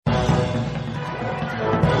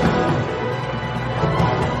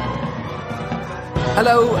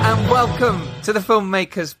Hello and welcome to the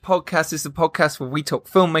Filmmakers Podcast. This is the podcast where we talk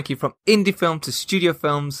filmmaking from indie film to studio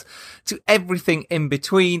films to everything in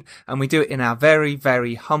between, and we do it in our very,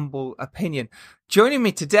 very humble opinion. Joining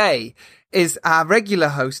me today is our regular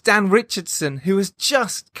host, Dan Richardson, who has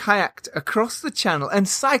just kayaked across the channel and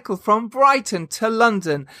cycled from Brighton to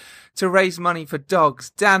London to raise money for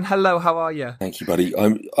dogs. Dan, hello, how are you? Thank you, buddy.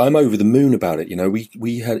 I'm over the moon about it. You know,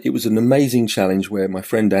 it was an amazing challenge where my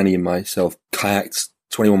friend Danny and myself kayaked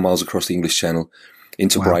 21 miles across the English Channel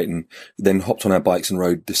into Brighton, then hopped on our bikes and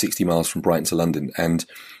rode the 60 miles from Brighton to London. And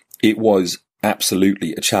it was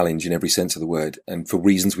absolutely a challenge in every sense of the word. And for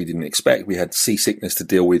reasons we didn't expect, we had seasickness to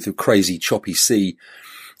deal with, a crazy choppy sea.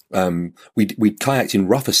 We kayaked in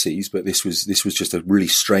rougher seas, but this was just a really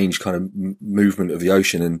strange kind of movement of the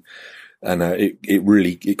ocean. And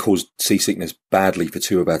it caused seasickness badly for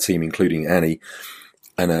two of our team, including Annie,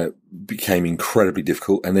 and became incredibly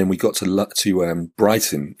difficult. And then we got to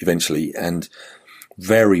Brighton eventually, and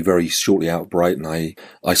very, very shortly out of Brighton, I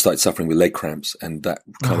started suffering with leg cramps, and that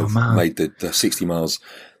kind of made the 60 miles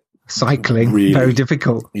cycling really, very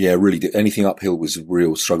difficult. Yeah, really. Anything uphill was a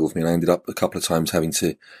real struggle for me, and I ended up a couple of times having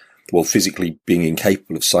to, physically being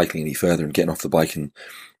incapable of cycling any further and getting off the bike, and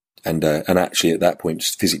actually at that point,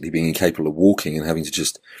 just physically being incapable of walking and having to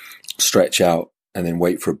just stretch out and then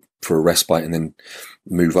wait for a respite and then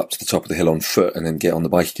move up to the top of the hill on foot and then get on the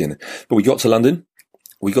bike again. But we got to London.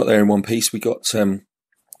 We got there in one piece. We got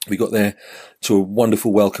there to a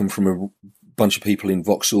wonderful welcome from a bunch of people in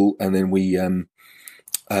Vauxhall. And then we,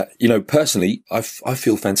 personally, I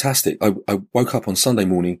feel fantastic. I woke up on Sunday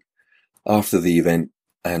morning after the event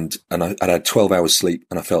and I'd had 12 hours sleep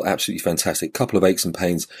and I felt absolutely fantastic. A couple of aches and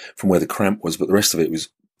pains from where the cramp was, but the rest of it was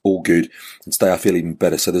all good. And today I feel even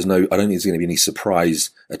better. So I don't think there's going to be any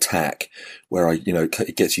surprise attack where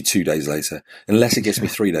it gets you 2 days later, unless it gets me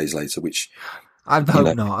 3 days later, which I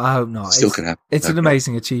hope not. Still can happen. It's an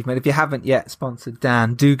amazing achievement. If you haven't yet sponsored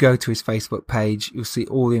Dan, do go to his Facebook page. You'll see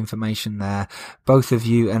all the information there. Both of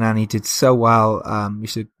you and Annie did so well. You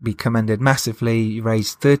should be commended massively. You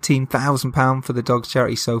raised £13,000 for the dogs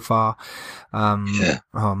charity so far. Yeah.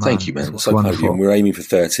 Oh, man. Thank you, man. So kind of you. And we're aiming for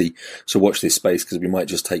 30. So watch this space because we might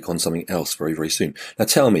just take on something else very, very soon. Now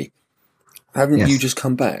tell me, haven't you just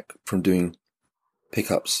come back from doing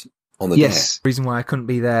pickups on the Dare? The reason why I couldn't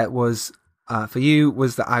be there was, for you,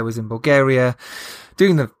 was that I was in Bulgaria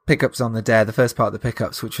doing the pickups on the Dare, the first part of the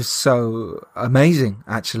pickups, which was so amazing,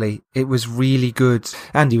 actually. It was really good.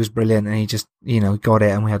 Andy was brilliant and he just, got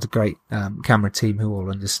it, and we had a great camera team who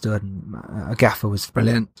all understood, and a gaffer was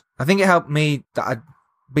brilliant. I think it helped me that I'd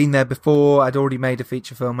been there before. I'd already made a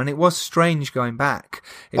feature film, and it was strange going back.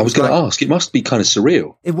 I was going to ask, it must be kind of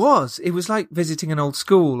surreal. It was like visiting an old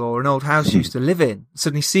school or an old house you used to live in,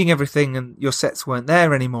 suddenly seeing everything and your sets weren't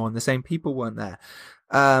there anymore and the same people weren't there.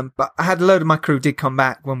 But I had a load of my crew did come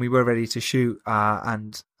back when we were ready to shoot.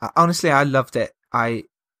 And honestly, I loved it. I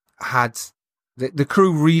had the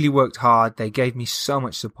crew really worked hard. They gave me so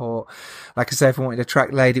much support. Like I say, if I wanted a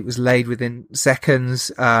track laid, it was laid within seconds.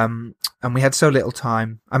 And we had so little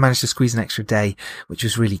time. I managed to squeeze an extra day, which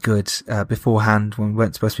was really good, beforehand when we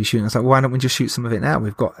weren't supposed to be shooting. I was like, why don't we just shoot some of it now?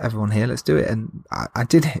 We've got everyone here. Let's do it. And I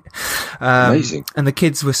did it. Amazing. And the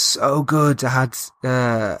kids were so good. I had,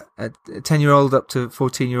 a 10-year-old up to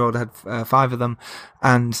 14-year-old. I had 5 of them,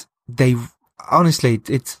 and they, honestly,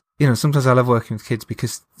 it's, sometimes I love working with kids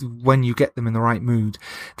because when you get them in the right mood,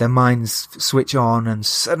 their minds switch on and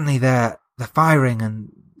suddenly they're firing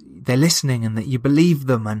and they're listening and that you believe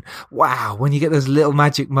them. And wow, when you get those little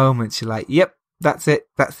magic moments, you're like, yep, that's it.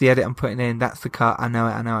 That's the edit I'm putting in. That's the cut. I know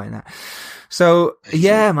it. So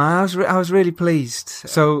yeah, man, I was really pleased.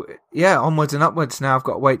 So yeah, onwards and upwards. Now I've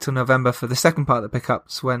got to wait till November for the second part of the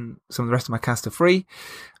pickups when some of the rest of my cast are free.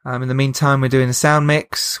 In the meantime, we're doing a sound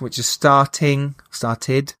mix, which is started,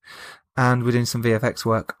 and we're doing some VFX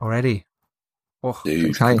work already. Oh,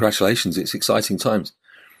 dude, congratulations. It's exciting times.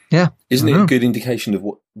 Yeah. Isn't it a good indication of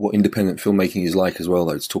what independent filmmaking is like as well,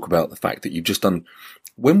 though, to talk about the fact that you've just done,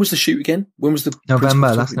 when was the shoot again? When was the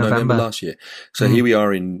November last year. So here we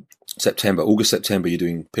are in August, September, you're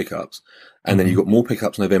doing pickups, and then you've got more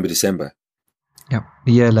pickups November, December. Yeah,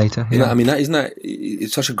 a year later. Yeah.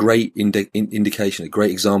 It's such a great indication, a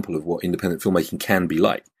great example of what independent filmmaking can be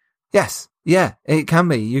like. Yes, yeah, it can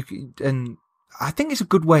be. And I think it's a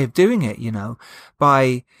good way of doing it,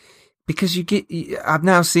 because I've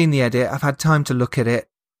now seen the edit, I've had time to look at it,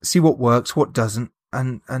 see what works, what doesn't,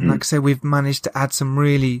 and like I say, we've managed to add some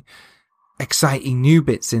really exciting new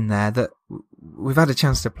bits in there that we've had a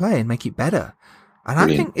chance to play and make it better. And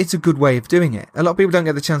brilliant. I think it's a good way of doing it. A lot of people don't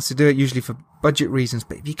get the chance to do it usually for budget reasons,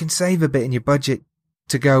 but if you can save a bit in your budget,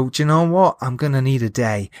 to go, do you know what? I'm going to need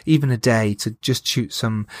even a day to just shoot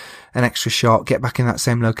an extra shot, get back in that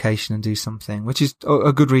same location and do something, which is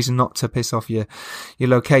a good reason not to piss off your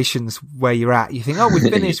locations where you're at. You think, oh,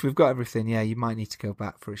 we've finished, we've got everything. Yeah, you might need to go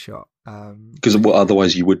back for a shot. Because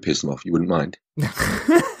otherwise you would piss them off. You wouldn't mind.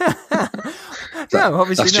 No,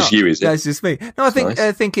 obviously that's not. just you, is it? That's just me. No, I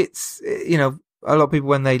think it's, a lot of people,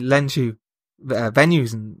 when they lend you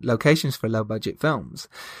venues and locations for low budget films,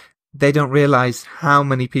 they don't realize how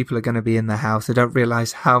many people are going to be in their house. They don't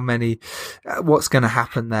realize what's going to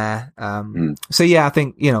happen there. So yeah, I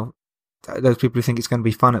think, those people who think it's going to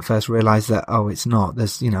be fun at first realize that, oh, it's not.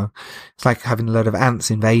 There's, it's like having a load of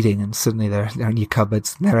ants invading and suddenly they're in your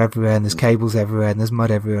cupboards and they're everywhere and there's cables everywhere and there's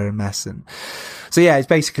mud everywhere and mess. And so yeah, it's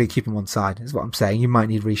basically keep them on side is what I'm saying. You might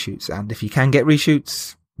need reshoots. And if you can get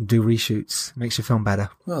reshoots, do reshoots. Makes your film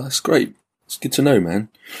better. Well, that's great. It's good to know, man.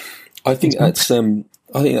 I think that's a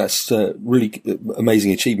really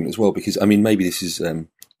amazing achievement as well, because, I mean, maybe this is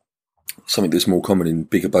something that's more common in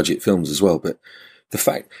bigger budget films as well, but the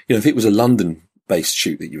fact, if it was a London-based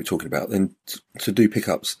shoot that you were talking about, then to do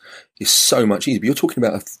pickups is so much easier. But you're talking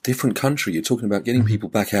about a different country. You're talking about getting people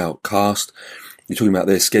back out, cast. You're talking about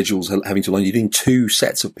their schedules having to line. You're doing 2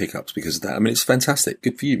 sets of pickups because of that. I mean, it's fantastic.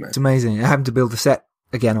 Good for you, man. It's amazing. Having to build a set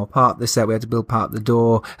again, or part of the set, we had to build part of the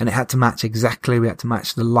door, and it had to match exactly. We had to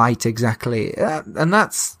match the light exactly, and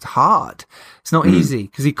that's hard. It's not easy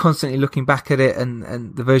because you're constantly looking back at it,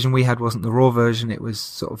 and the version we had wasn't the raw version; it was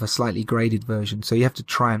sort of a slightly graded version. So you have to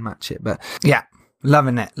try and match it. But yeah,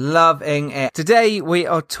 loving it. Today we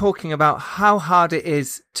are talking about how hard it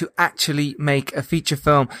is to actually make a feature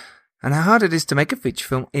film. And how hard it is to make a feature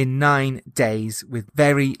film in 9 days with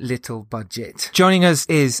very little budget. Joining us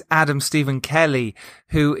is Adam Stephen Kelly,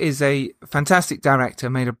 who is a fantastic director,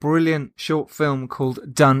 made a brilliant short film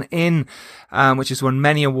called Done In, which has won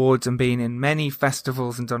many awards and been in many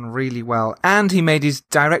festivals and done really well. And he made his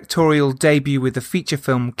directorial debut with the feature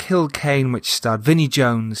film Kill Kane, which starred Vinnie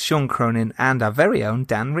Jones, Sean Cronin, and our very own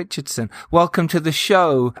Dan Richardson. Welcome to the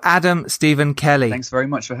show, Adam Stephen Kelly. Thanks very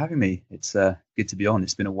much for having me. It's good to be on.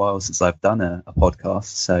 It's been a while since I've done a podcast,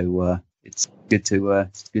 so it's good to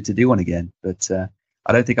do one again. But I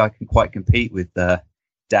don't think I can quite compete with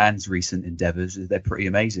Dan's recent endeavours. They're pretty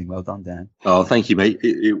amazing. Well done, Dan. Oh, thank you, mate.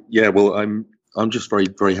 Yeah, well, I'm just very,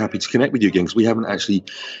 very happy to connect with you again, because we haven't actually.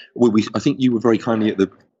 I think you were very kindly at the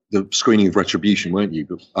screening of Retribution, weren't you?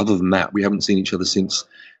 But other than that, we haven't seen each other since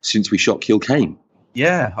we shot Kill Kane.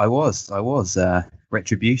 Yeah, I was.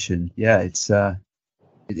 Retribution. Yeah, it's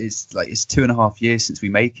 2.5 years since we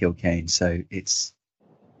made Kill Kane, so it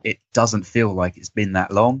doesn't feel like it's been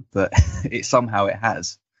that long, but somehow it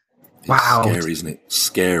has. Wow. It's scary, isn't it?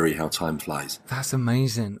 Scary how time flies. That's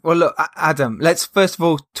amazing. Well, look, Adam, let's first of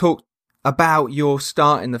all talk about your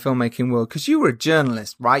start in the filmmaking world, because you were a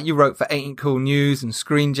journalist, right? You wrote for Ain't Cool News and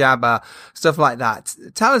Screen Jabber, stuff like that.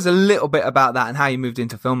 Tell us a little bit about that and how you moved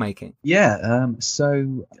into filmmaking. Yeah,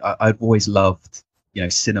 so I've always loved,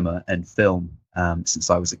 cinema and film since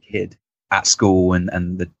I was a kid. At school,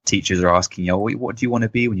 and the teachers are asking, what do you want to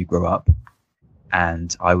be when you grow up?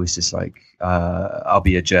 And I was just like, I'll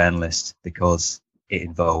be a journalist because it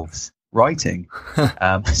involves writing.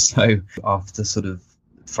 So after sort of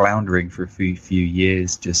floundering for a few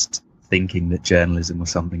years, just thinking that journalism was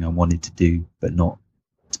something I wanted to do, but not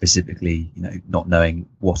specifically, not knowing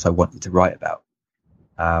what I wanted to write about,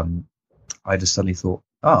 I just suddenly thought,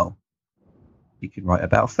 oh, you can write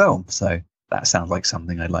about film. So that sounds like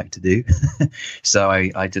something I'd like to do. So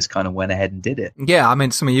I just kind of went ahead and did it. Yeah, I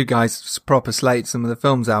mean, some of you guys proper slate some of the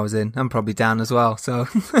films I was in. I'm probably down as well. So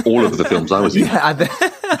all of the films I was in. Yeah,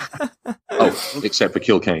 oh, except for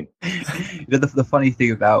Kill Kane. The funny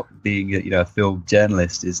thing about being a film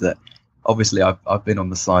journalist is that obviously I've been on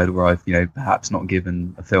the side where I've perhaps not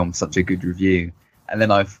given a film such a good review, and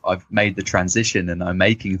then I've made the transition and I'm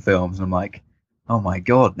making films and I'm like, oh my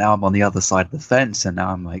god, now I'm on the other side of the fence, and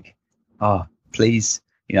now I'm like, oh, please,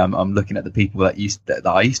 I'm looking at the people that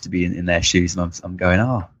I used to be in their shoes, and I'm going,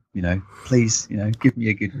 oh, please, give me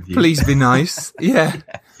a good review. Please be nice. Yeah.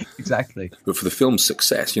 Yeah, exactly. But for the film's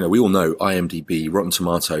success, we all know IMDb, Rotten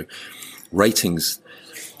Tomato ratings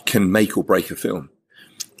can make or break a film.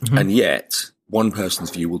 Mm-hmm. And yet one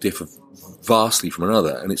person's view will differ vastly from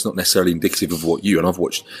another, and it's not necessarily indicative of what you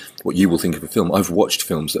will think of a film. I've watched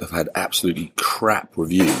films that have had absolutely crap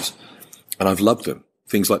reviews, and I've loved them.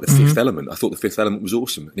 Things like The Fifth Element. I thought The Fifth Element was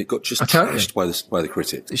awesome, and it got just trashed by the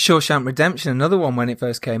critics. Shawshank Redemption, another one, when it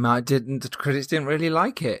first came out, the critics didn't really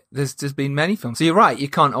like it. There's been many films. So you're right, you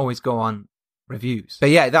can't always go on reviews. But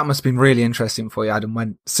yeah, that must have been really interesting for you, Adam,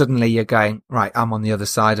 when suddenly you're going, right, I'm on the other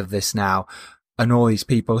side of this now. and all these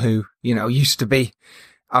people who, you know, used to be,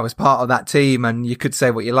 I was part of that team, and you could say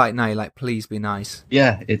what you like. Now you're like, please be nice.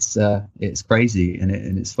 Yeah, it's crazy, and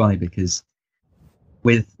it's funny because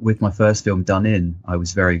with my first film, Done In, I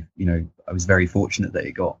was very fortunate that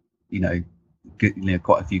it got, good,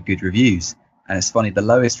 quite a few good reviews. And it's funny, the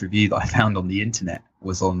lowest review that I found on the internet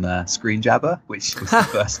was on Screenjabber, which was the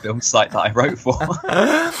first film site that I wrote for.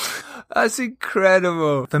 That's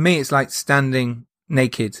incredible. For me, it's like standing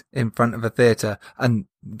naked in front of a theatre and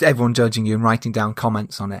everyone judging you and writing down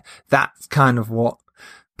comments on it. That's kind of what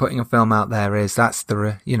putting a film out there is. That's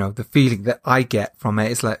the feeling that I get from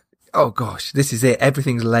it. It's like, oh gosh, this is it.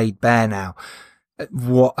 Everything's laid bare now.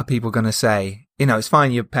 What are people going to say? It's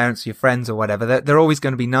fine, your parents, your friends or whatever, they're always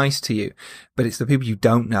going to be nice to you, but it's the people you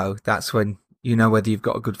don't know. That's when you know whether you've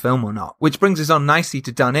got a good film or not. Which brings us on nicely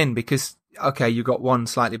to Done In, because, okay, you got one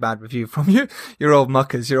slightly bad review from your old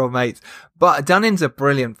muckers, your old mates, but Done In's a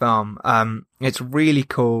brilliant film. It's really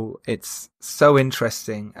cool. It's so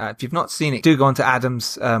interesting. If you've not seen it, do go onto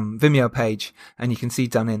Adam's Vimeo page and you can see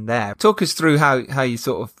Done In there. Talk us through how you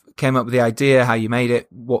sort of came up with the idea, how you made it,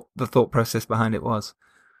 what the thought process behind it was.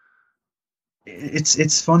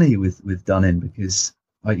 It's funny with Done In, because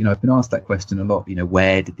I've been asked that question a lot.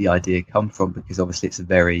 Where did the idea come from? Because obviously it's a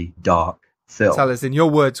very dark film. Tell us in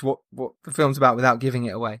your words what the film's about without giving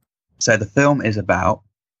it away. So the film is about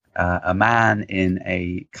a man in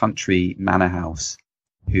a country manor house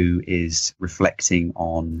who is reflecting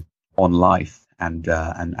on life and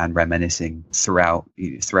reminiscing throughout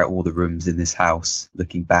all the rooms in this house,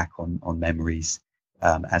 looking back on memories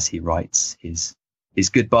as he writes his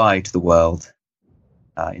goodbye to the world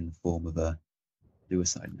in the form of a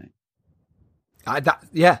suicide note.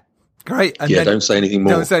 Great. And don't say anything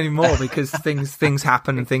more. Don't say any more, because things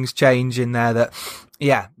happen and things change in there. That,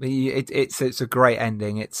 it's a great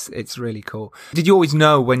ending. It's really cool. Did you always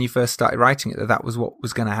know when you first started writing it that was what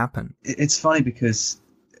was going to happen? It's funny because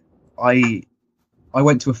I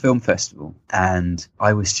went to a film festival, and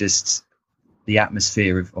I was just, the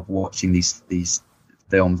atmosphere of watching these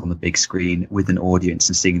films on the big screen with an audience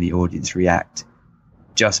and seeing the audience react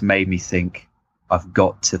just made me think, I've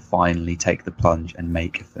got to finally take the plunge and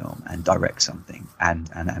make a film and direct something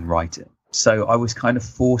and write it. So I was kind of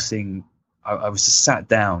forcing, I was just sat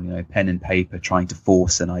down, pen and paper, trying to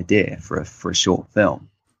force an idea for a short film.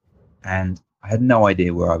 And I had no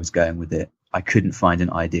idea where I was going with it. I couldn't find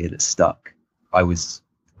an idea that stuck. I was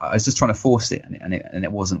just trying to force it, and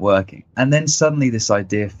it wasn't working. And then suddenly this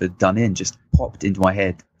idea for Done In just popped into my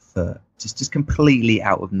head for just completely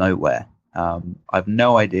out of nowhere. I've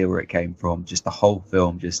no idea where it came from. Just the whole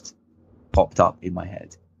film just popped up in my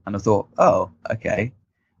head, and I thought, oh, okay.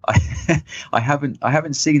 I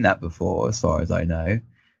haven't seen that before, as far as I know,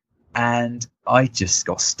 and I just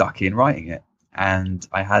got stuck in writing it. And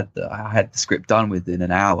I had the script done within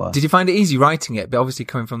an hour. Did you find it easy writing it? But obviously,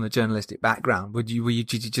 coming from the journalistic background, did you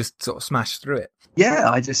just sort of smash through it?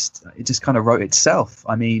 Yeah, it just kind of wrote itself.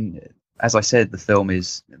 I mean, as I said,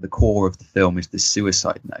 the core of the film is this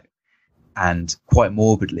suicide note, and quite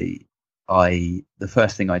morbidly, the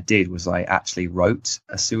first thing I did was I actually wrote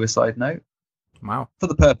a suicide note. Wow! For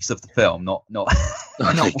the purpose of the film, not.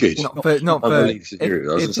 Okay, good. Not for. I was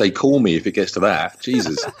going to say, call me if it gets to that.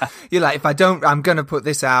 Jesus. You're like, if I don't, I'm going to put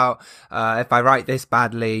this out. If I write this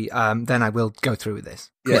badly, then I will go through with this.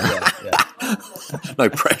 Yeah. No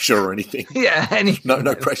pressure or anything. Yeah.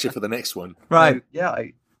 No pressure for the next one. Right. So, yeah.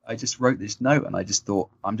 I just wrote this note, and I just thought,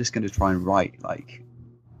 I'm just going to try and write like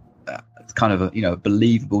kind of a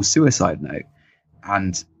believable suicide note,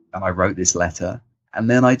 and I wrote this letter. And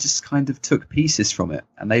then I just kind of took pieces from it,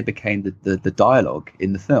 and they became the dialogue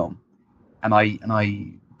in the film. And I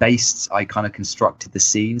kind of constructed the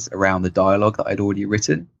scenes around the dialogue that I'd already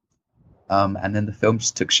written. And then the film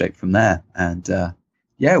just took shape from there. And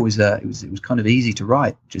it was kind of easy to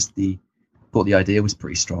write. Thought the idea was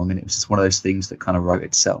pretty strong, and it was just one of those things that kind of wrote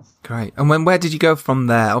itself. Great. And where did you go from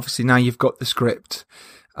there? Obviously, now you've got the script.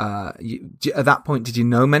 At that point, did you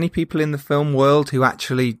know many people in the film world who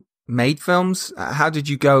actually made films? How did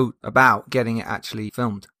you go about getting it actually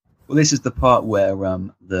filmed? Well, this is the part where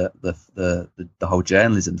the whole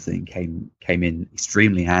journalism thing came in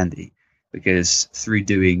extremely handy, because through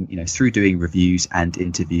doing reviews and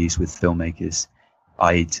interviews with filmmakers,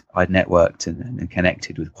 I'd networked and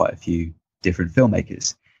connected with quite a few different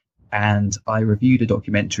filmmakers, and I reviewed a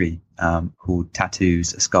documentary called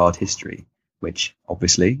Tattoos: A Scarred History, which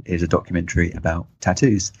obviously is a documentary about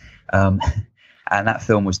tattoos. And that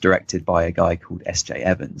film was directed by a guy called S.J.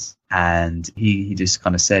 Evans. And he just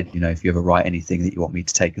kind of said, if you ever write anything that you want me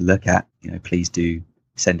to take a look at, please do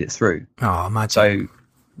send it through. Oh, imagine. So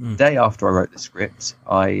The day after I wrote the script,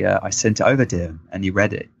 I sent it over to him, and he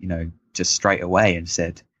read it, just straight away, and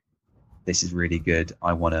said, "This is really good.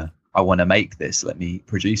 I wanna make this. Let me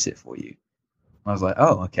produce it for you." I was like,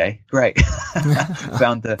 "Oh, okay, great."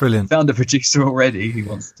 found a producer already who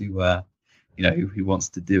wants to, who wants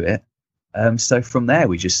to do it. So from there,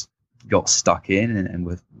 we just got stuck in, and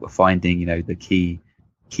we're finding, the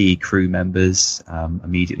key crew members.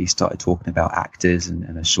 Immediately started talking about actors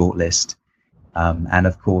and a short list, and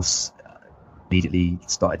of course, immediately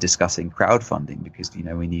started discussing crowdfunding because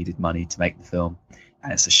we needed money to make the film,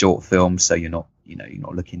 and it's a short film, so you're not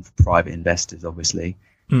looking for private investors,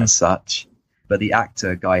 as such. But the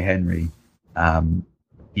actor Guy Henry,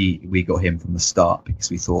 we got him from the start because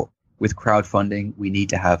we thought with crowdfunding we need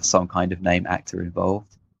to have some kind of name actor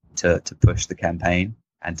involved to push the campaign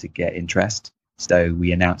and to get interest. So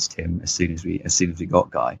we announced him as soon as we got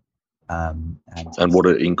Guy. And what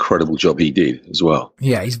an incredible job he did as well.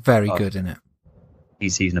 Yeah, he's very good in it.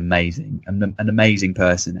 He's an amazing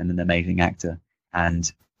person and an amazing actor. And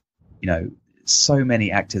so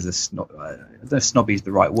many actors are I don't know if snobby is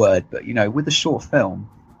the right word, but with a short film,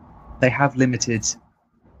 they have limited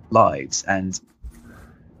lives, and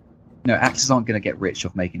actors aren't going to get rich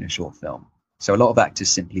off making a short film. So a lot of actors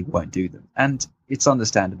simply won't do them, and it's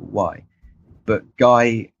understandable why. But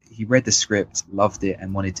Guy, he read the script, loved it,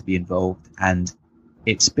 and wanted to be involved. And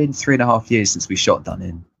it's been 3.5 years since we shot Done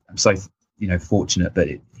In. I'm so fortunate, but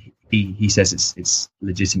he says it's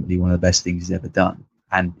legitimately one of the best things he's ever done.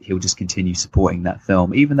 And he'll just continue supporting that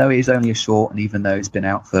film, even though it is only a short, and even though it's been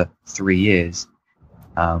out for 3 years.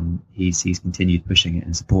 He's continued pushing it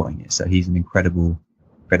and supporting it. So he's an incredible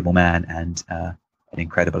man and an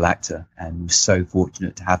incredible actor, and we're so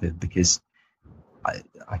fortunate to have him because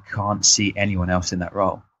I can't see anyone else in that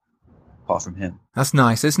role apart from him. That's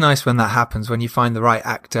nice. It's nice when that happens, when you find the right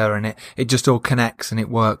actor and it just all connects and it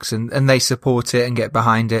works and they support it and get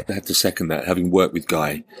behind it. I have to second that, having worked with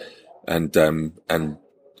Guy, and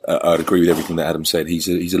I'd agree with everything that Adam said.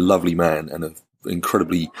 He's a lovely man and an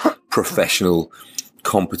incredibly professional,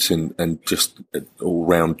 competent, and just all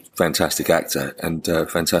round fantastic actor and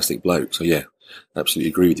fantastic bloke. So yeah, absolutely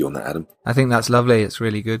agree with you on that, Adam. I think that's lovely. It's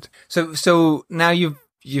really good. So now you're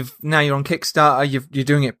on Kickstarter. You're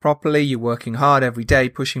doing it properly. You're working hard every day,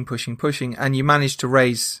 pushing, and you managed to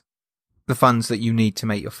raise the funds that you need to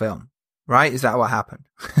make your film. Right? Is that what happened?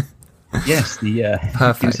 Yes.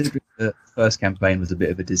 Perfect. Considering the first campaign was a bit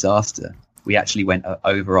of a disaster, we actually went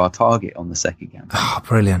over our target on the second campaign. Oh,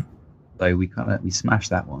 brilliant! So we smashed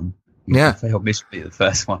that one. We failed miserably at the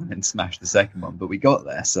first one and smashed the second one, but we got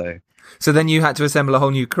there. So then you had to assemble a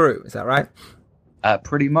whole new crew. Is that right?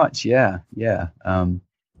 Pretty much, yeah.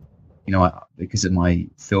 Because of my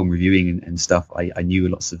film reviewing and stuff, I knew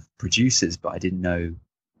lots of producers, but I didn't know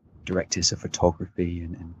directors of photography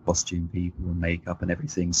and costume people and makeup and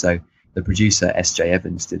everything. So the producer, S.J.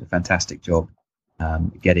 Evans, did a fantastic job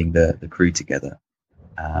getting the crew together.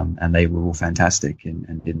 And they were all fantastic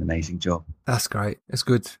and did an amazing job. That's great. That's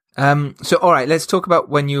good. So, all right, let's talk about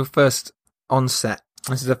when you were first on set.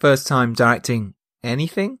 This is the first time directing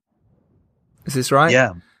anything? Is this right?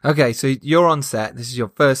 Yeah. Okay, so you're on set. This is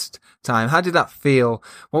your first time. How did that feel?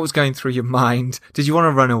 What was going through your mind? Did you want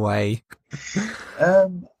to run away?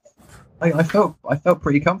 I felt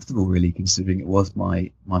pretty comfortable, really, considering it was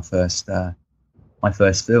my first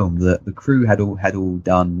film. The crew had all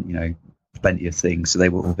done plenty of things, so they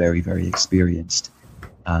were all very, very experienced,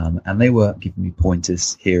 and they were giving me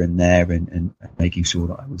pointers here and there and making sure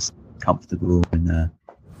that I was comfortable and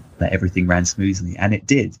that everything ran smoothly. And it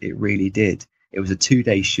did. It really did. It was a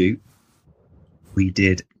 2-day shoot. We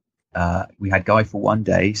had Guy for 1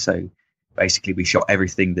 day, so basically we shot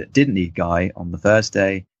everything that didn't need Guy on the first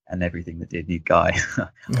day and everything that did need Guy.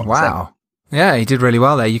 Wow. Yeah, he did really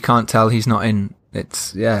well there. You can't tell he's not in.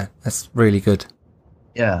 That's really good.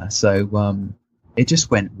 Yeah, so it just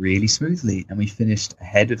went really smoothly, and we finished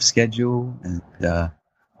ahead of schedule. And I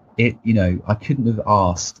couldn't have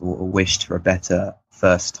asked or wished for a better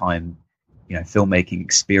first time, filmmaking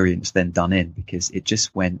experience than Done In, because it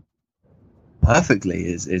just went perfectly.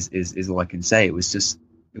 Is all I can say. It was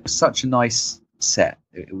such a nice set.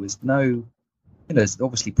 It was there's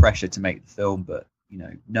obviously pressure to make the film, but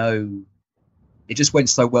it just went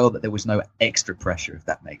so well that there was no extra pressure, if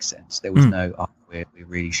that makes sense. There was no, we're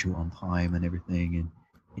really short on time and everything, and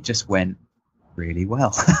it just went really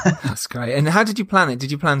well. That's great. And how did you plan it?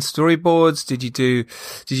 Did you plan storyboards?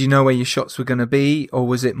 Did you know where your shots were going to be, or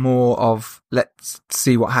was it more of let's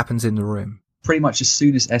see what happens in the room? Pretty much as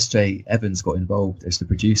soon as S.J. Evans got involved as the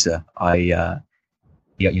producer, he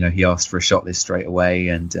asked for a shot list straight away,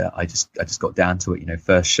 and I just got down to it.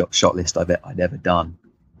 First shot list I'd ever done.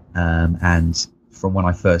 And from when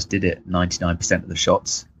I first did it, 99% of the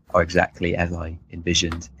shots are exactly as I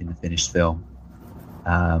envisioned in the finished film.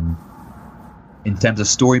 In terms of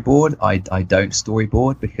storyboard, I don't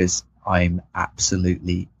storyboard because I'm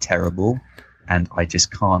absolutely terrible, and I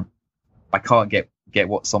just can't get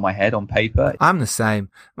what's on my head on paper. I'm the same.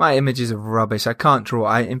 My images are rubbish. I can't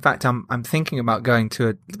draw. In fact, I'm thinking about going to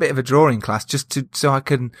a bit of a drawing class just so I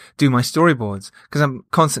can do my storyboards, because I'm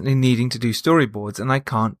constantly needing to do storyboards and I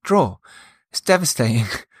can't draw. It's devastating.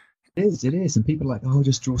 It is. And people are like, oh,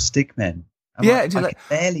 just draw stickmen. Yeah, I can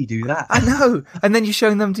barely do that. I know. And then you're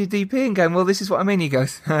showing them to DP and going, well, this is what I mean. He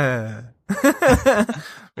goes,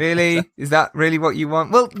 really? Is that really what you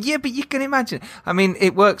want? Well, yeah, but you can imagine. I mean,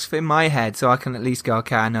 it works in my head, so I can at least go,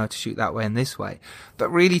 okay, I know how to shoot that way and this way. But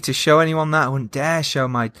really, to show anyone that, I wouldn't dare show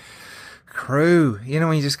my crew. You know,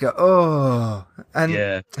 when you just go, oh.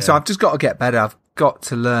 And so I've just got to get better. I've got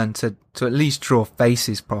to learn to at least draw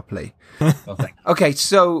faces properly. Okay,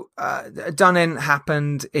 so Done-In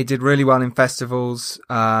happened. It did really well in festivals,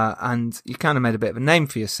 and you kind of made a bit of a name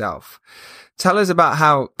for yourself. Tell us about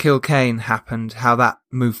how Kill Kane happened, how that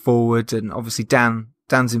moved forward, and obviously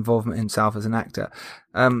Dan's involvement himself as an actor.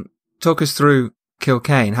 Talk us through Kill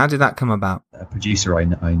Kane. How did that come about? A producer I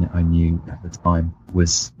knew at the time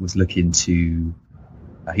was looking to.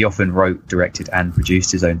 He often wrote, directed, and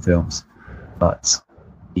produced his own films, but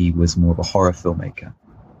he was more of a horror filmmaker.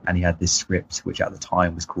 And he had this script, which at the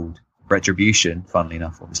time was called Retribution. Funnily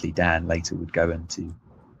enough, obviously, Dan later would go on to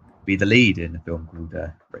be the lead in a film called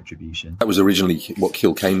Retribution. That was originally what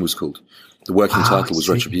Kill Kane was called. The working title was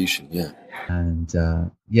Retribution, yeah. And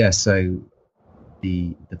so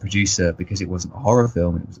the producer, because it wasn't a horror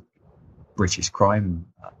film, it was a British crime,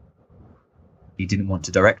 he didn't want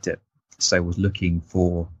to direct it, so was looking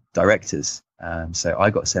for directors. So I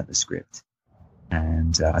got sent the script,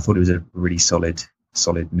 and I thought it was a really solid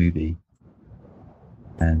movie,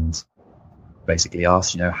 and basically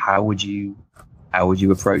asked, how would you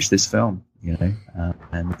approach this film,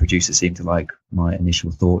 and the producer seemed to like my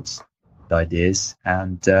initial thoughts, ideas,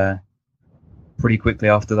 and pretty quickly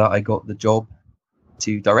after that I got the job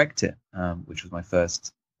to direct it, which was my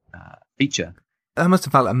first feature. That must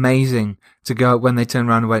have felt amazing to go when they turned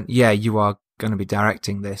around and went, yeah, you are going to be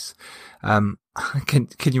directing this. Can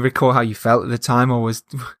you recall how you felt at the time, or was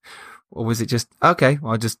it just, okay,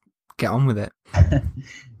 well, I'll just get on with it?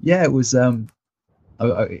 Yeah, it was.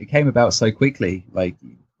 It came about so quickly, like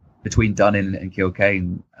between Done-In and Kill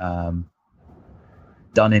Kane.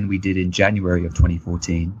 Done-In we did in January of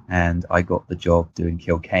 2014, and I got the job doing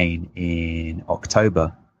Kill Kane in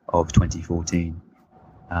October of 2014.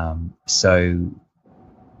 So,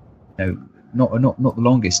 not the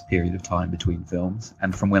longest period of time between films.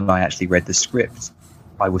 And from when I actually read the script,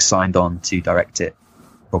 I was signed on to direct it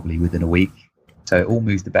probably within a week. So it all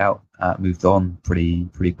moved on pretty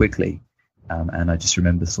quickly. And I just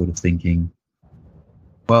remember sort of thinking,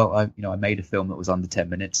 well, I made a film that was under 10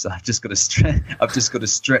 minutes. So I've just got to stretch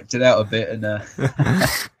it out a bit and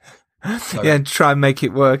try and make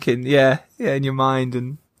it work in your mind,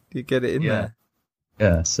 and you get it in there.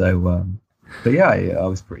 Yeah. So, but yeah, I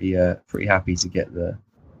was pretty happy to get the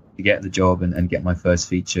job and get my first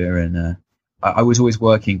feature. And I was always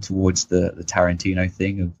working towards the Tarantino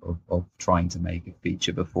thing of trying to make a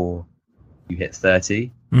feature before you hit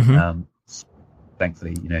 30. Mm-hmm.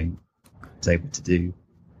 Thankfully, I was able to do.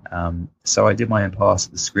 So I did my own pass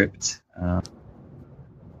at the script, and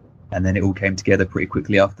then it all came together pretty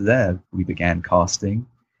quickly after there. We began casting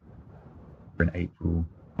for an April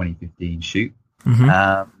 2015 shoot.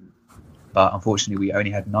 Mm-hmm. But unfortunately, we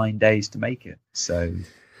only had 9 days to make it. So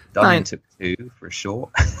Done-In took 2 for a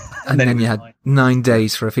short. and then you had 9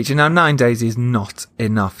 days for a feature. Now, 9 days is not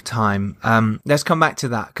enough time. Let's come back to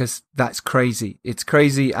that, because that's crazy. It's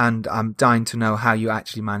crazy, and I'm dying to know how you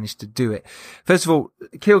actually managed to do it. First of all,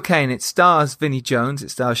 Kill Kane, it stars Vinnie Jones,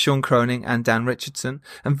 it stars Sean Cronin and Dan Richardson,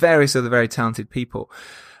 and various other very talented people.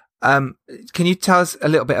 Can you tell us a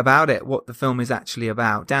little bit about it, what the film is actually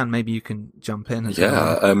about? Dan, maybe you can jump in as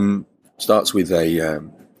well. Starts with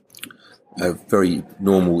a very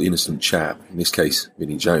normal, innocent chap, in this case,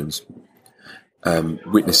 Vinnie Jones,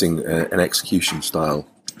 witnessing an execution-style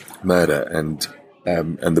murder, and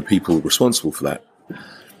the people responsible for that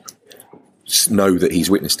know that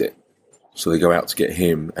he's witnessed it. So they go out to get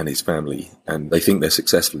him and his family, and they think they're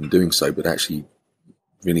successful in doing so, but actually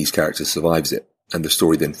Vinnie's character survives it, and the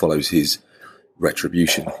story then follows his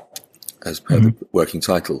retribution, as per the working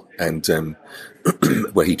title, and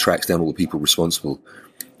where he tracks down all the people responsible,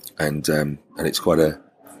 and it's quite a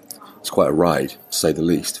ride, to say the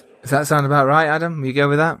least. Does that sound about right, Adam? You go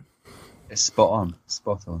with that? It's spot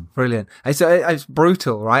on. Brilliant. It's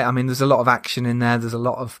brutal, right? I mean, there's a lot of action in there. There's a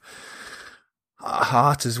lot of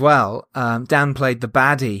heart as well. Dan played the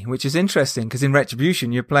baddie, which is interesting because in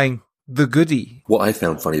Retribution you're playing the goodie. What I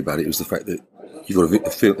found funny about it was the fact that you've got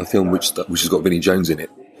a film which has got Vinnie Jones in it,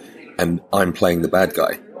 and I'm playing the bad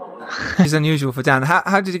guy. It's unusual for Dan.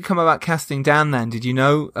 How did it come about casting Dan then? Did you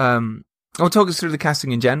know? Talk us through the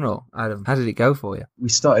casting in general, Adam. How did it go for you? We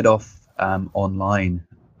started off online.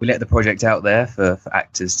 We let the project out there for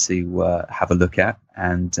actors to have a look at,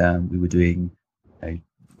 and we were doing,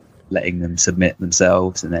 letting them submit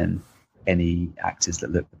themselves, and then any actors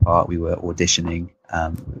that looked the part, we were auditioning,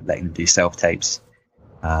 letting them do self-tapes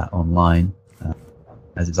online,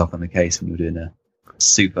 as is often the case when you're doing a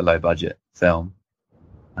super low-budget film.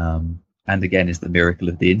 And again, is the miracle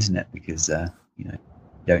of the internet, because you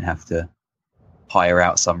don't have to hire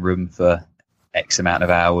out some room for X amount of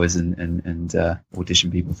hours and audition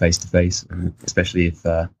people face to face, especially if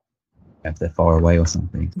they're far away or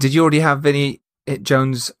something. Did you already have Vinnie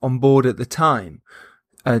Jones on board at the time?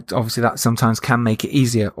 Obviously, that sometimes can make it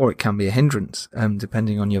easier, or it can be a hindrance,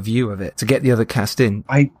 depending on your view of it, to get the other cast in.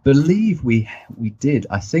 I believe we did.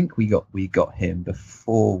 I think we got him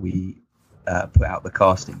before we put out the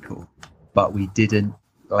casting call, but we didn't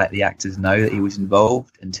let the actors know that he was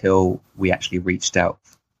involved until we actually reached out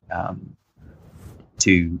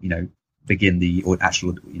to begin the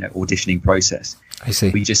actual auditioning process. I see.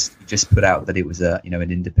 We just put out that it was an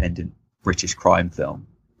independent British crime film,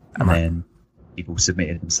 and then people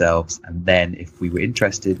submitted themselves, and then if we were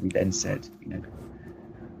interested, we then said,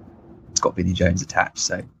 it's got Vinnie Jones attached,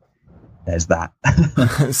 so there's that.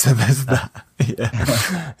 So there's that.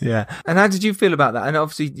 Yeah. Yeah. And how did you feel about that? And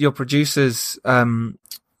obviously your producers,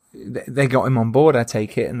 they got him on board, I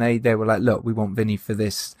take it, and they were like, look, we want Vinnie for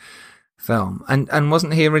this film. And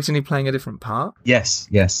wasn't he originally playing a different part? Yes.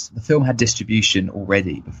 The film had distribution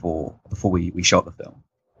already before we shot the film.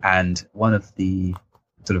 And one of the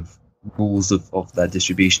sort of rules of the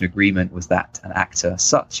distribution agreement was that an actor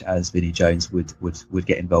such as Vinnie Jones would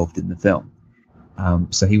get involved in the film.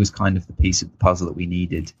 So he was kind of the piece of the puzzle that we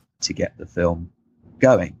needed to get the film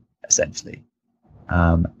going, essentially.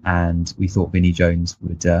 And we thought Vinnie Jones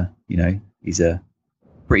would, he's a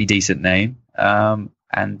pretty decent name.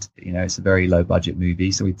 And, it's a very low budget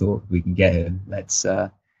movie. So we thought, we can get him. Let's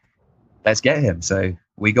get him. So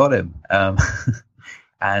we got him.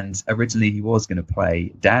 And originally he was going to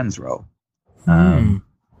play Dan's role. And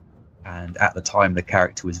at the time, the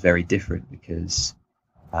character was very different because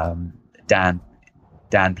Dan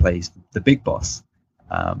plays the big boss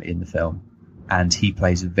in the film, and he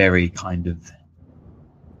plays a very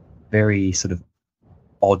sort of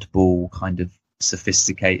oddball, kind of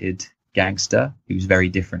sophisticated gangster who's very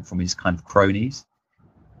different from his kind of cronies,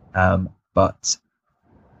 but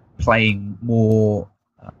playing more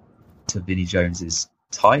to Vinnie Jones's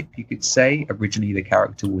type, you could say. Originally, the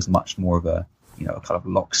character was much more of a kind of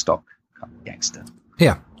lock stock kind of gangster.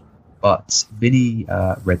 Yeah. But Vinnie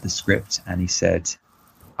read the script and he said,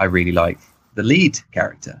 I really like the lead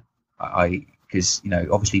character. Because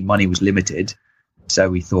obviously money was limited, so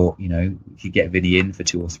we thought we could get Vinnie in for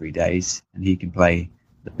 2 or 3 days and he can play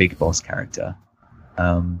the big boss character.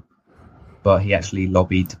 But he actually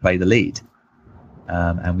lobbied to play the lead,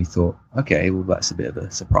 and we thought, okay, well that's a bit of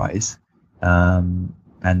a surprise.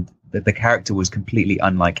 And the character was completely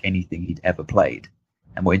unlike anything he'd ever played.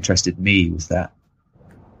 And what interested me was that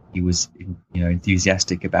he was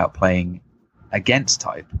enthusiastic about playing against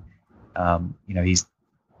type. He's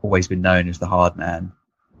always been known as the hard man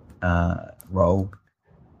role,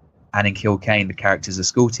 and in Kill Kane the character's a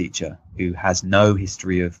school teacher who has no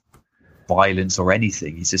history of violence or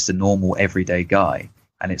anything. He's just a normal everyday guy,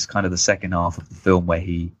 and it's kind of the second half of the film where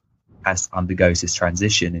he undergoes his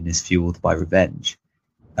transition and is fueled by revenge,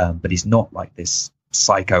 but he's not like this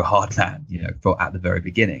psycho hard man at the very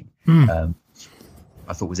beginning.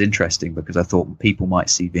 I thought was interesting because I thought people might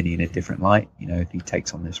see Vinnie in a different light, if he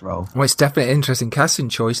takes on this role. Well, it's definitely an interesting casting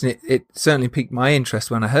choice, and it certainly piqued my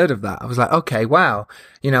interest when I heard of that. I was like, okay, wow,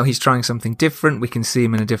 he's trying something different. We can see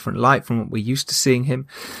him in a different light from what we're used to seeing him.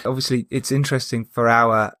 Obviously, it's interesting for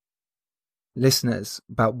our listeners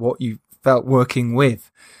about what you felt working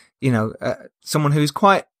with, someone who's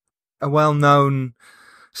quite a well-known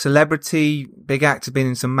celebrity, big actor, been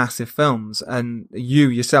in some massive films, and you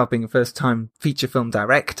yourself being a first-time feature film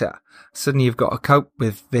director, suddenly you've got to cope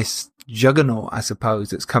with this juggernaut, I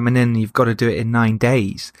suppose, that's coming in, and you've got to do it in 9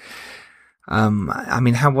 days.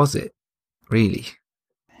 How was it, really?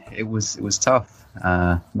 It was tough,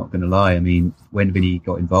 not going to lie. I mean, when Vinnie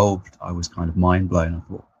got involved, I was kind of mind blown. I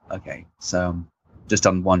thought, okay, so just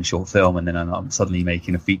done one short film, and then I'm suddenly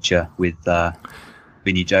making a feature with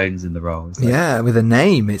Vinnie Jones in the role. With a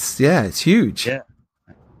name, it's huge. Yeah,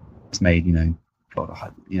 it's made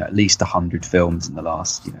at least 100 films in the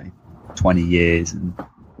last 20 years, and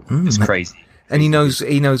it's crazy. And he knows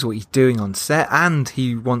what he's doing on set, and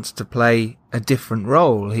he wants to play a different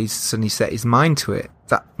role. He's suddenly set his mind to it.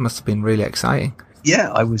 That must have been really exciting.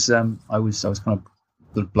 Yeah, I was kind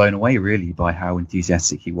of blown away really by how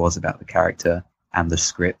enthusiastic he was about the character and the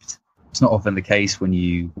script. It's not often the case when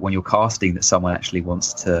you're casting that someone actually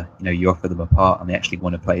wants to, you offer them a part and they actually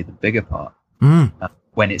want to play the bigger part.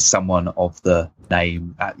 When it's someone of the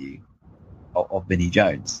name value of Vinnie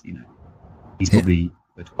Jones, he's probably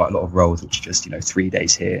with quite a lot of roles which are just 3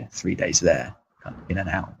 days here, 3 days there, kind of in and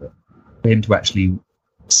out. But for him to actually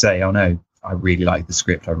say, "Oh no, I really like the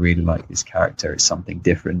script. I really like this character. It's something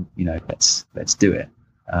different. Let's do it."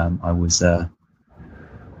 I was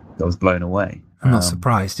blown away. I'm not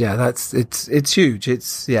surprised. Yeah, it's huge.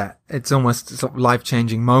 It's almost a sort of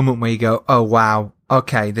life-changing moment where you go, "Oh wow,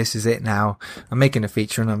 okay, this is it now. I'm making a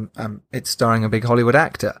feature and it's starring a big Hollywood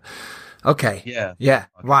actor." Okay. Yeah.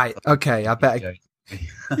 Right. Okay. I better.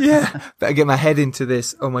 Better get my head into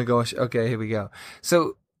this. Oh my gosh. Okay, here we go.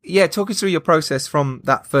 So talk us through your process from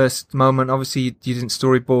that first moment. Obviously you didn't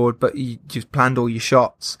storyboard, but you just planned all your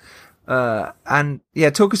shots. And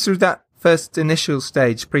talk us through that first initial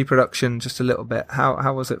stage, pre-production, just a little bit.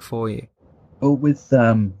 How was it for you? Well, with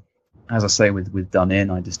as I say, with Done In,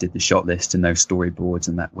 I just did the shot list and no storyboards,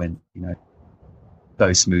 and that went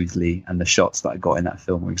so smoothly. And the shots that I got in that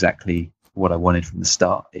film were exactly what I wanted from the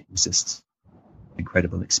start. It was just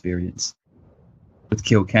incredible experience. With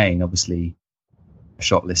Kill Kane, obviously a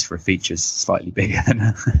shot list for a feature is slightly bigger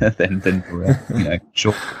than for a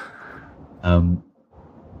short. And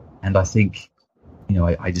I think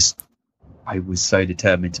I was so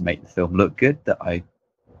determined to make the film look good that I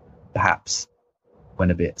perhaps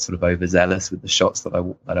went a bit sort of overzealous with the shots that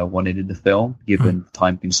I wanted in the film, given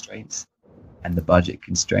time constraints and the budget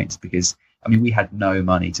constraints, because we had no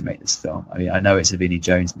money to make this film. I know it's a Vinnie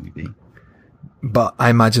Jones movie, but I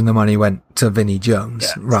imagine the money went to Vinnie Jones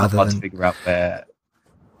rather than to figure out where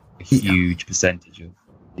a huge percentage of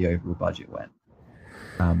the overall budget went.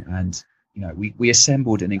 And we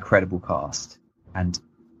assembled an incredible cast, and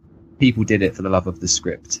people did it for the love of the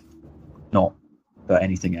script, not for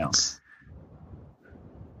anything else.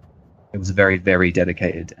 It was a very, very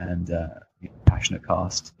dedicated and passionate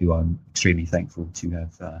cast who I'm extremely thankful to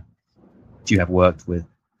have worked with.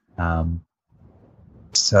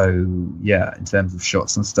 So in terms of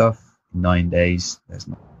shots and stuff, 9 days,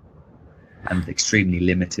 and extremely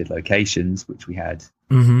limited locations, which we had.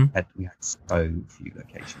 We had so few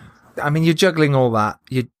locations. You're juggling all that.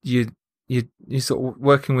 You're sort of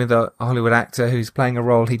working with a Hollywood actor who's playing a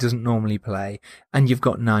role he doesn't normally play, and you've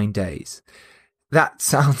got 9 days. That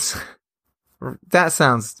sounds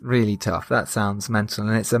really tough. That sounds mental,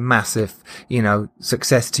 and it's a massive,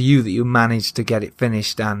 success to you that you managed to get it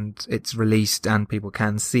finished and it's released and people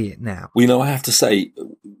can see it now. Well, I have to say,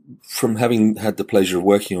 from having had the pleasure of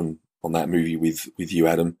working on that movie with you,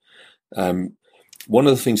 Adam, one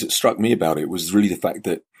of the things that struck me about it was really the fact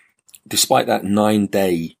that despite that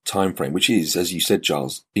 9-day time frame, which is, as you said,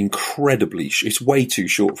 Giles, incredibly, it's way too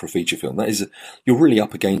short for a feature film. You're really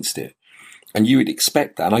up against it. And you would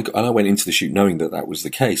expect that, and I went into the shoot knowing that was the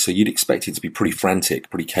case, so you'd expect it to be pretty frantic,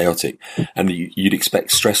 pretty chaotic, and you'd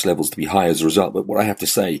expect stress levels to be high as a result. But what I have to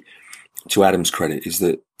say, to Adam's credit, is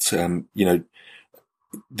that,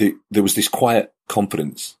 there was this quiet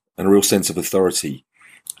confidence and a real sense of authority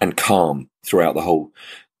and calm throughout the whole,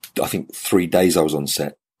 I think 3 days I was on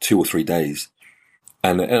set, 2 or 3 days.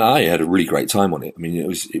 And I had a really great time on it.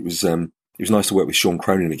 It was nice to work with Sean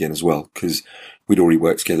Cronin again as well, because we'd already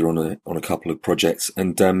worked together on a couple of projects,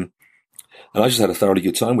 and I just had a thoroughly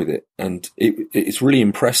good time with it. And it's really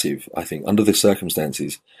impressive, I think, under the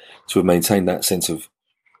circumstances, to have maintained that sense of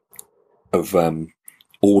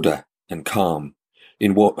order and calm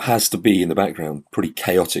in what has to be in the background pretty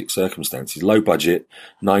chaotic circumstances. Low budget,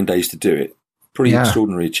 9 days to do it, pretty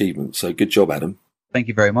extraordinary achievement. So good job, Adam. Thank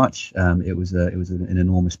you very much. It was an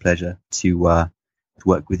enormous pleasure to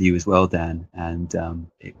work with you as well, Dan, and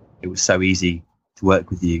it was so easy to work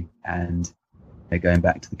with you. And going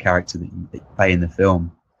back to the character that you play in the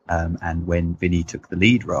film, and when Vinnie took the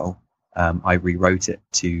lead role, I rewrote it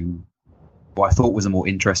to what I thought was a more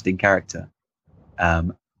interesting character,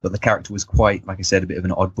 but the character was quite, like I said, a bit of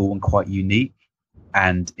an oddball and quite unique,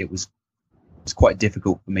 and it was quite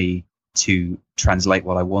difficult for me to translate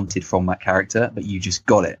what I wanted from that character, but you just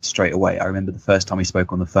got it straight away. I remember the first time we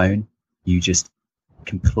spoke on the phone, you just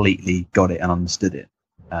completely got it and understood it.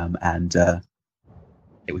 And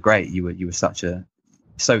it was great. You were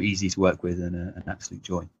so easy to work with and an absolute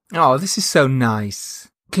joy. Oh, this is so nice.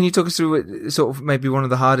 Can you talk us through sort of maybe one of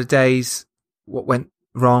the harder days? What went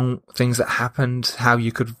wrong? Things that happened? How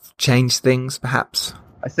you could change things, perhaps?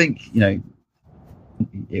 I think,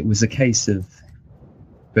 it was a case of,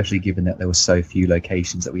 especially given that there were so few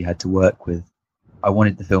locations that we had to work with, I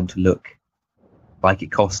wanted the film to look like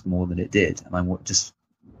it cost more than it did. And I just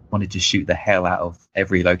wanted to shoot the hell out of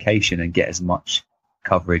every location and get as much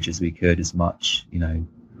coverage as we could, as much,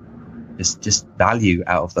 just value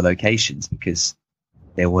out of the locations, because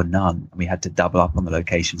there were none. And we had to double up on the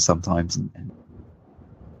locations sometimes.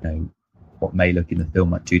 And what may look in the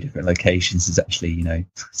film like 2 different locations is actually, 10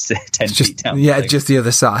 feet down. Yeah, just the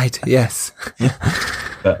other side. Yes.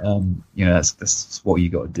 But, that's what you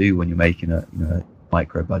got to do when you're making a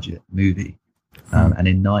micro budget movie. And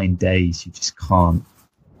in 9 days, you just can't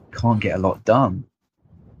get a lot done.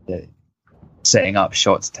 Setting up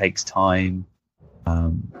shots takes time.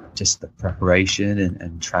 Just the preparation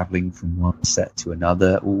and traveling from one set to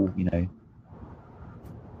another,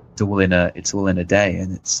 it's all in a day,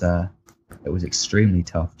 and it was extremely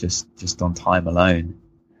tough just on time alone.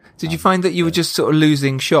 Did you find that you were just sort of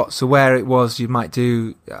losing shots? So where it was, you might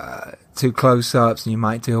do 2 close-ups, and you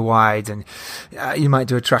might do a wide, and you might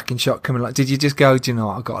do a tracking shot coming. Like, did you just go, do you know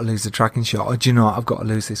what, I've got to lose the tracking shot, or do you know what, I've got to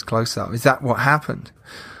lose this close-up? Is that what happened?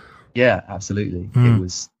 Yeah, absolutely. It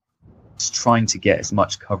was trying to get as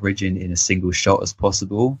much coverage in a single shot as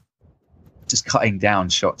possible, just cutting down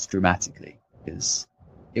shots dramatically, because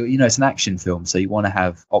it's an action film, so you want to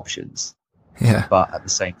have options. Yeah. But at the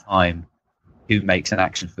same time, who makes an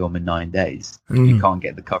action film in 9 days? You can't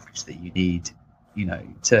get the coverage that you need,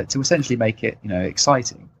 to essentially make it,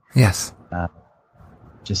 exciting. Yes.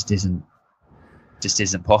 Just isn't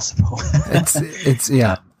possible. It's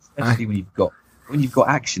yeah. Especially when you've got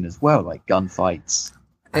action as well, like gunfights.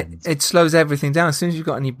 It slows everything down. As soon as you've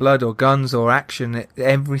got any blood or guns or action,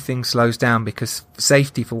 everything slows down, because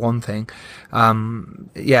safety, for one thing.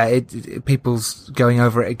 People's going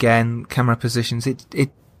over it again, camera positions.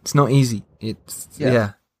 It's not easy. It's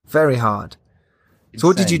very hard. Insane. So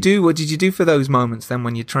what did you do? What did you do for those moments then,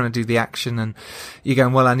 when you're trying to do the action and you're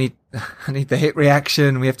going, well, I need the hit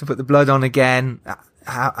reaction. We have to put the blood on again.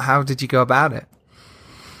 How did you go about it?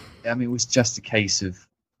 I mean, it was just a case of,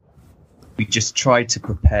 we just tried to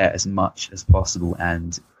prepare as much as possible,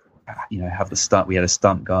 and have the stunt. We had a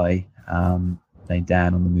stunt guy named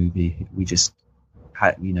Dan on the movie. We just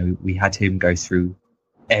had we had him go through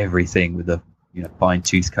everything with a fine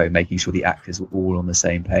tooth comb, making sure the actors were all on the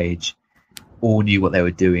same page, all knew what they were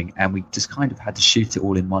doing, and we just kind of had to shoot it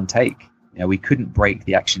all in one take. We couldn't break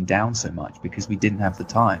the action down so much because we didn't have the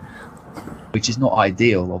time, which is not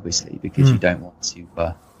ideal, obviously, because you don't want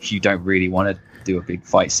to. You don't really want to do a big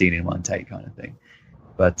fight scene in one take, kind of thing.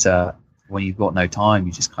 But when you've got no time,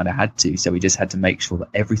 you just kind of had to. So we just had to make sure that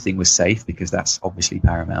everything was safe, because that's obviously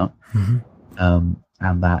paramount, and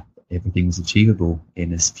that everything was achievable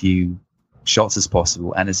in as few shots as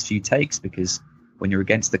possible and as few takes, because when you're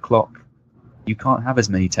against the clock, you can't have as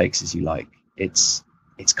many takes as you like. It's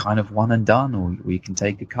kind of one and done, or you can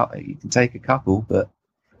take a couple, but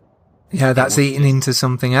that's eating into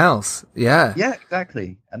something else. Yeah,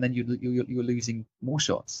 exactly. And then you're losing more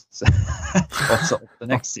shots. So on the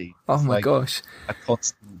next scene. Oh my gosh! A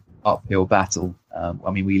constant uphill battle.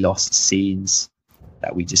 We lost scenes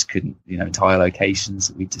that we just couldn't, entire locations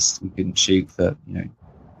that we couldn't shoot for,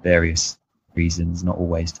 various reasons, not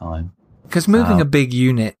always time. Because moving a big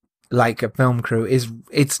unit like a film crew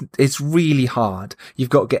it's really hard. You've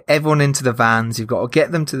got to get everyone into the vans, you've got to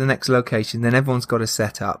get them to the next location, then everyone's got to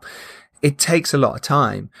set up. It takes a lot of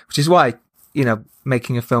time, which is why,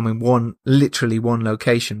 making a film in literally one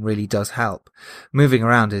location really does help. Moving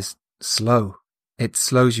around is slow. It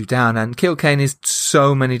slows you down, and Kill Kane is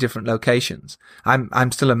so many different locations.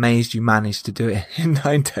 I'm still amazed you managed to do it in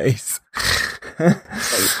 9 days. So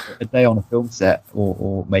a day on a film set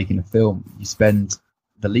or making a film, you spend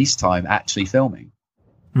the least time actually filming.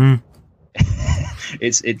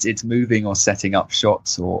 It's moving or setting up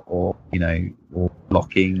shots or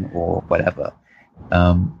blocking or whatever.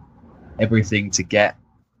 Everything to get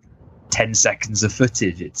 10 seconds of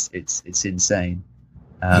footage. It's insane.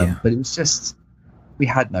 But it was just, we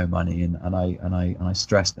had no money, and I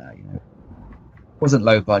stressed that. It wasn't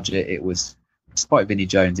low budget. It was, despite Vinnie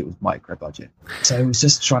Jones, it was micro budget. So it was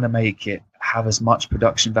just trying to make it have as much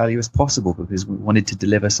production value as possible, because we wanted to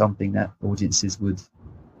deliver something that audiences would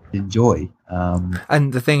enjoy.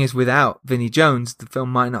 And the thing is, without Vinnie Jones, the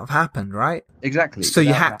film might not have happened, right? Exactly. So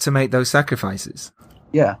you had to make those sacrifices.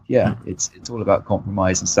 Yeah. It's all about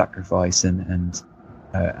compromise and sacrifice, and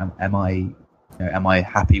am I You know, am I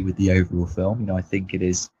happy with the overall film? You know, I think it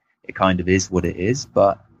is. It kind of is what it is,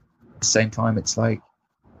 but at the same time, it's like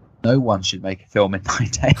no one should make a film in 9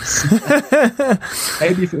 days.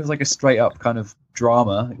 Maybe if it was like a straight up kind of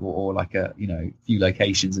drama, or like a, you know, few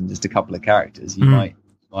locations and just a couple of characters, you might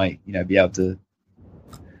you know, be able to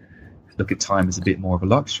look at time as a bit more of a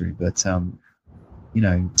luxury. But you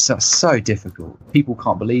know, so difficult. People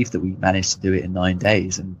can't believe that we managed to do it in 9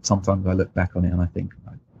 days, and sometimes I look back on it and I think,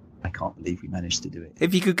 I can't believe we managed to do it.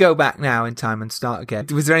 If you could go back now in time and start again,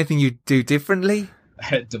 was there anything you'd do differently?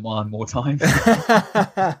 Demand more time.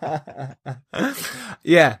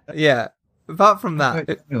 Yeah. Apart from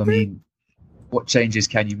that, I mean, what changes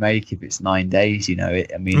can you make if it's 9 days? You know,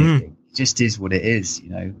 it just is what it is.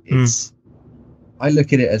 You know, it's. I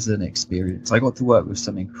look at it as an experience. I got to work with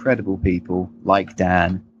some incredible people like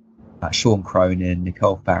Dan, Sean Cronin,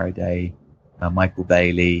 Nicole Faraday, Michael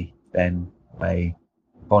Bailey, Ben Way,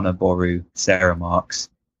 Bonner Boru, Sarah Marks.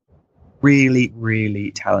 Really,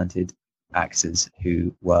 really talented actors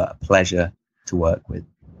who were a pleasure to work with.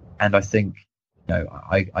 And I think, you know,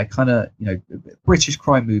 I kind of, you know, British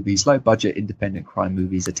crime movies, low budget independent crime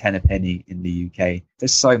movies are 10 a penny in the UK.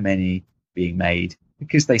 There's so many being made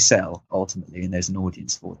because they sell ultimately, and there's an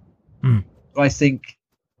audience for them. But I think,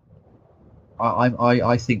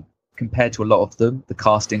 I think compared to a lot of them, the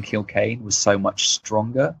cast in Kilcane was so much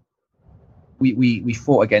stronger. We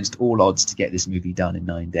fought against all odds to get this movie done in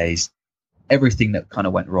 9 days. Everything that kind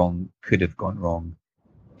of went wrong could have gone wrong.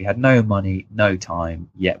 We had no money, no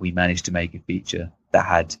time, yet we managed to make a feature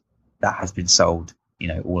that has been sold, you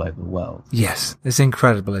know, all over the world. Yes, it's an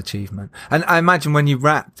incredible achievement. And I imagine when you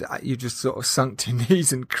wrapped, you just sort of sunk to your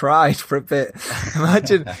knees and cried for a bit.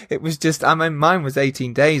 Imagine it was just, I mean, mine was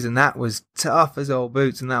 18 days and that was tough as old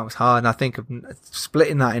boots and that was hard. And I think of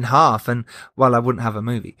splitting that in half and, well, I wouldn't have a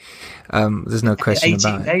movie. There's no question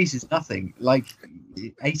about it. 18 days is nothing. Like,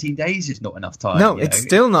 18 days is not enough time. No, it's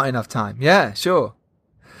still not enough time. Yeah, sure.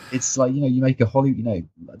 It's like, you know, you make a Hollywood, you know,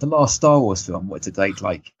 the last Star Wars film, what did it take,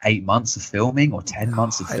 like 8 months of filming or 10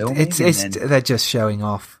 months of filming? They're just showing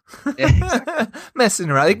off. Yeah, exactly. Messing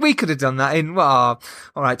around. We could have done that in, well,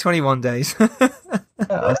 all right, 21 days. I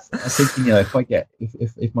was thinking, you know,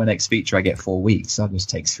 if my next feature I get 4 weeks, I'll just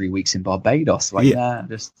take 3 weeks in Barbados. Like, yeah.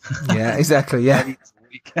 Yeah, exactly. Yeah.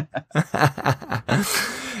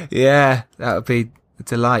 Yeah, that would be a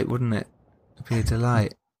delight, wouldn't it? It'd be a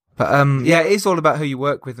delight. But yeah, it is all about who you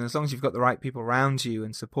work with, and as long as you've got the right people around you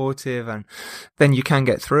and supportive, and then you can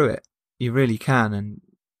get through it. You really can, and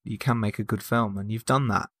you can make a good film, and you've done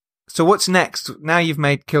that. So what's next? Now you've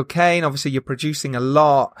made Kilcane. Obviously, you're producing a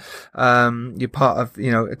lot. You're part of,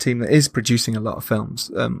 you know, a team that is producing a lot of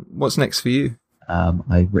films. What's next for you?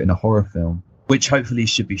 I've written a horror film, which hopefully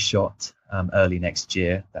should be shot early next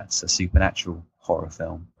year. That's a supernatural horror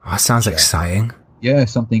film. Oh, that sounds exciting. Yeah,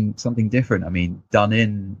 something different. I mean,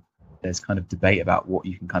 there's kind of debate about what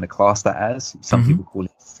you can kind of class that as. Some people call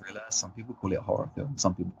it thriller, some people call it horror film,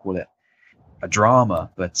 some people call it a drama.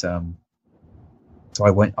 But so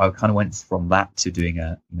I kind of went from that to doing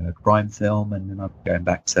a crime film, and then I'm going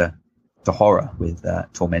back to horror with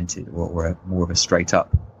Tormented, or more of a straight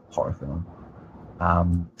up horror film.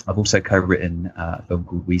 I've also co-written a film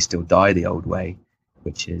called We Still Die the Old Way,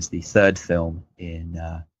 which is the third film in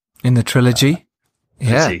the trilogy.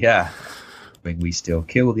 Yeah. When we still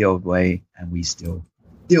kill the old way and we still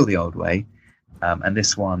deal the old way. And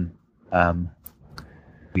this one will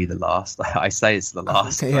be the last. I say it's the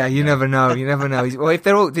last. Yeah, you never know. You never know. Well, if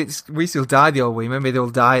we still die the old way, maybe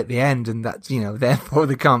they'll die at the end, and that's, you know, therefore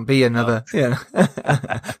there can't be another. Yeah.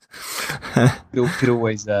 Could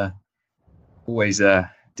always do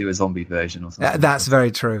a zombie version or something. That's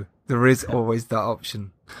very true. There is always that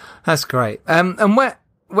option. That's great. And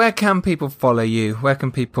where can people follow you? Where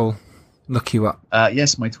can people look you up?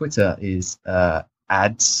 Yes, my Twitter is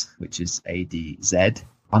ads, which is ADZ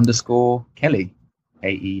 _ Kelly,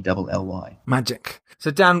 AELLY. Magic.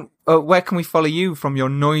 So Dan, where can we follow you from your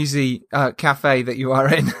noisy cafe that you are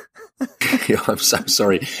in? Yeah, I'm so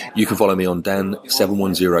sorry. You can follow me on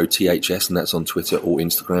Dan710THS, and that's on Twitter or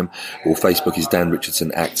Instagram, or Facebook is Dan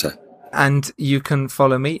Richardson Actor. And you can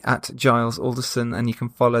follow me at Giles Alderson, and you can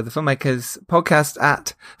follow the Filmmakers Podcast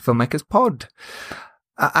at Filmmakers Pod.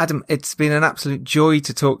 Adam, it's been an absolute joy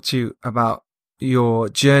to talk to you about your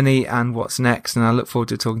journey and what's next, and I look forward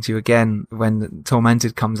to talking to you again when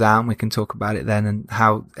Tormented comes out, and we can talk about it then and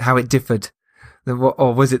how it differed,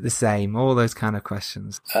 or was it the same? All those kind of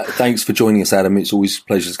questions. Thanks for joining us, Adam. It's always a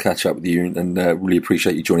pleasure to catch up with you, and really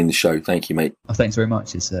appreciate you joining the show. Thank you, mate. Oh, thanks very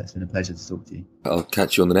much. It's been a pleasure to talk to you. I'll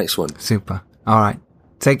catch you on the next one. Super. All right.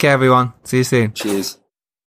 Take care, everyone. See you soon. Cheers.